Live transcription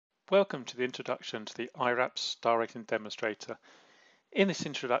Welcome to the introduction to the iRAP Star Rating Demonstrator. In this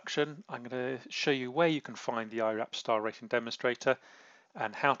introduction, I'm going to show you where you can find the iRAP Star Rating Demonstrator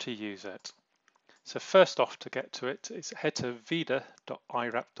and how to use it. So first off, to get to it, is head to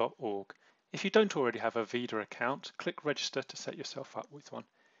vida.irap.org. If you don't already have a Vida account, click register to set yourself up with one.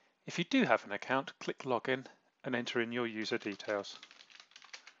 If you do have an account, click login and enter in your user details.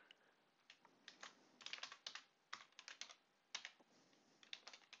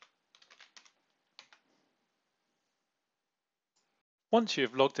 Once you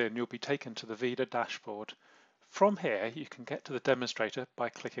have logged in, you'll be taken to the Vida dashboard. From here, you can get to the demonstrator by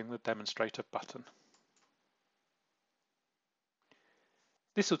clicking the demonstrator button.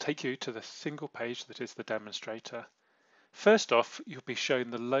 This will take you to the single page that is the demonstrator. First off, you'll be shown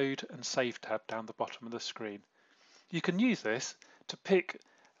the Load and Save tab down the bottom of the screen. You can use this to pick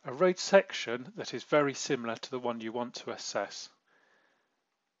a road section that is very similar to the one you want to assess.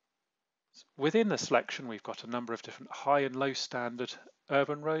 Within the selection, we've got a number of different high and low standard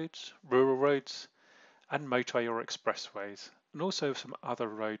urban roads, rural roads, and motorway or expressways, and also some other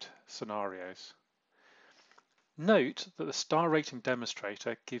road scenarios. Note that the Star Rating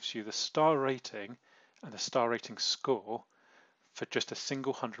Demonstrator gives you the star rating and the star rating score for just a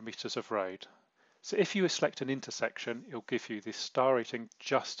single 100 meters of road. So if you select an intersection, it'll give you the star rating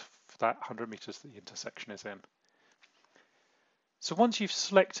just for that 100 meters that the intersection is in. So once you've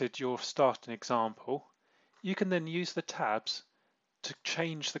selected your starting example, you can then use the tabs to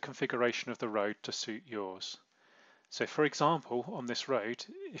change the configuration of the road to suit yours. So for example, on this road,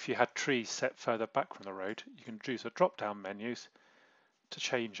 if you had trees set further back from the road, you can use the drop-down menus to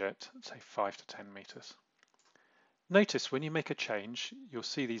change it, say 5 to 10 meters. Notice when you make a change, you'll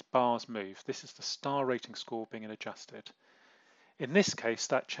see these bars move. This is the star rating score being adjusted. In this case,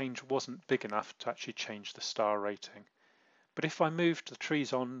 that change wasn't big enough to actually change the star rating. But if I moved the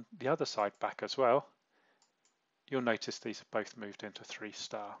trees on the other side back as well, you'll notice these have both moved into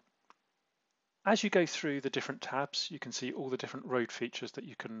 3-star. As you go through the different tabs, you can see all the different road features that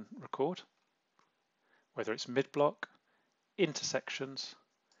you can record, whether it's mid-block, intersections,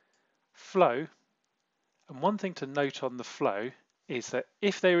 flow. And one thing to note on the flow is that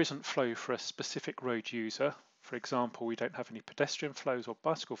if there isn't flow for a specific road user, for example, we don't have any pedestrian flows or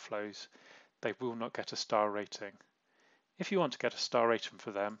bicycle flows, they will not get a star rating. If you want to get a star rating for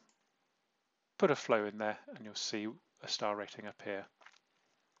them, put a flow in there and you'll see a star rating appear.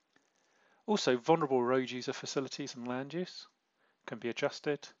 Also, vulnerable road user facilities and land use can be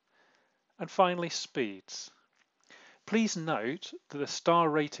adjusted. And finally, speeds. Please note that the star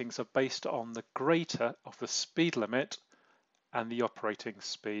ratings are based on the greater of the speed limit and the operating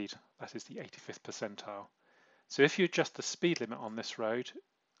speed, that is the 85th percentile. So if you adjust the speed limit on this road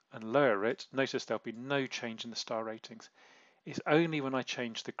and lower it, notice there'll be no change in the star ratings. It's only when I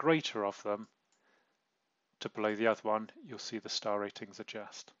change the greater of them to below the other one, you'll see the star ratings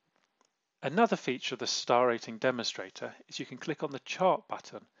adjust. Another feature of the Star Rating Demonstrator is you can click on the chart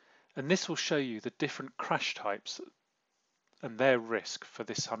button, and this will show you the different crash types and their risk for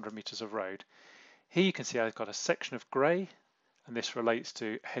this 100 meters of road. Here you can see I've got a section of grey, and this relates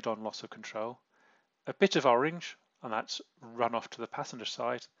to head-on loss of control, a bit of orange, and that's run off to the passenger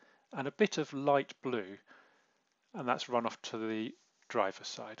side, and a bit of light blue, and that's run off to the driver's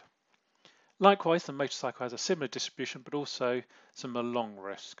side. Likewise, the motorcycle has a similar distribution, but also some long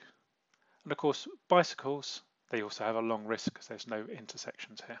risk. And of course, bicycles, they also have a long risk because there's no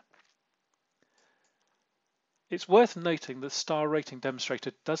intersections here. It's worth noting that the Star Rating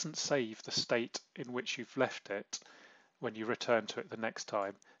Demonstrator doesn't save the state in which you've left it when you return to it the next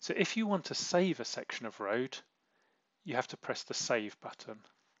time. So if you want to save a section of road, you have to press the Save button.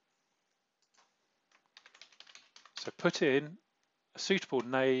 So put in a suitable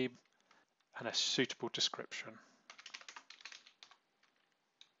name and a suitable description.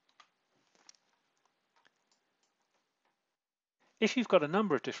 If you've got a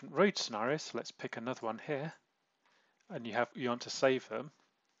number of different road scenarios, so let's pick another one here, and you want to save them,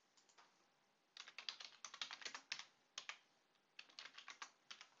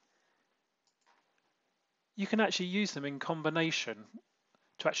 you can actually use them in combination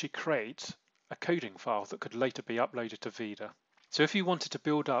to actually create a coding file that could later be uploaded to Vida. So if you wanted to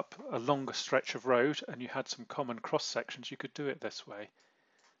build up a longer stretch of road and you had some common cross sections, you could do it this way.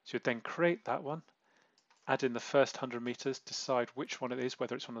 So you'd then create that one, add in the first 100 meters, decide which one it is,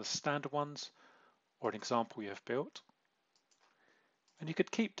 whether it's one of the standard ones or an example you have built. And you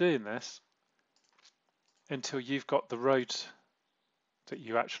could keep doing this until you've got the road that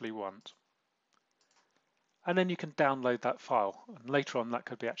you actually want. And then you can download that file, and later on that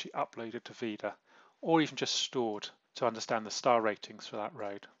could be actually uploaded to Vida or even just stored to understand the star ratings for that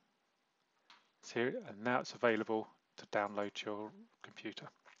road. And now it's available to download to your computer.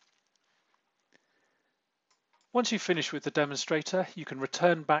 Once you've finished with the demonstrator, you can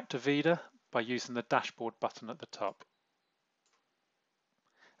return back to VIDA by using the dashboard button at the top.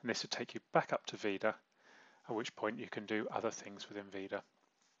 And this will take you back up to VIDA, at which point you can do other things within VIDA.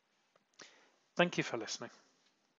 Thank you for listening.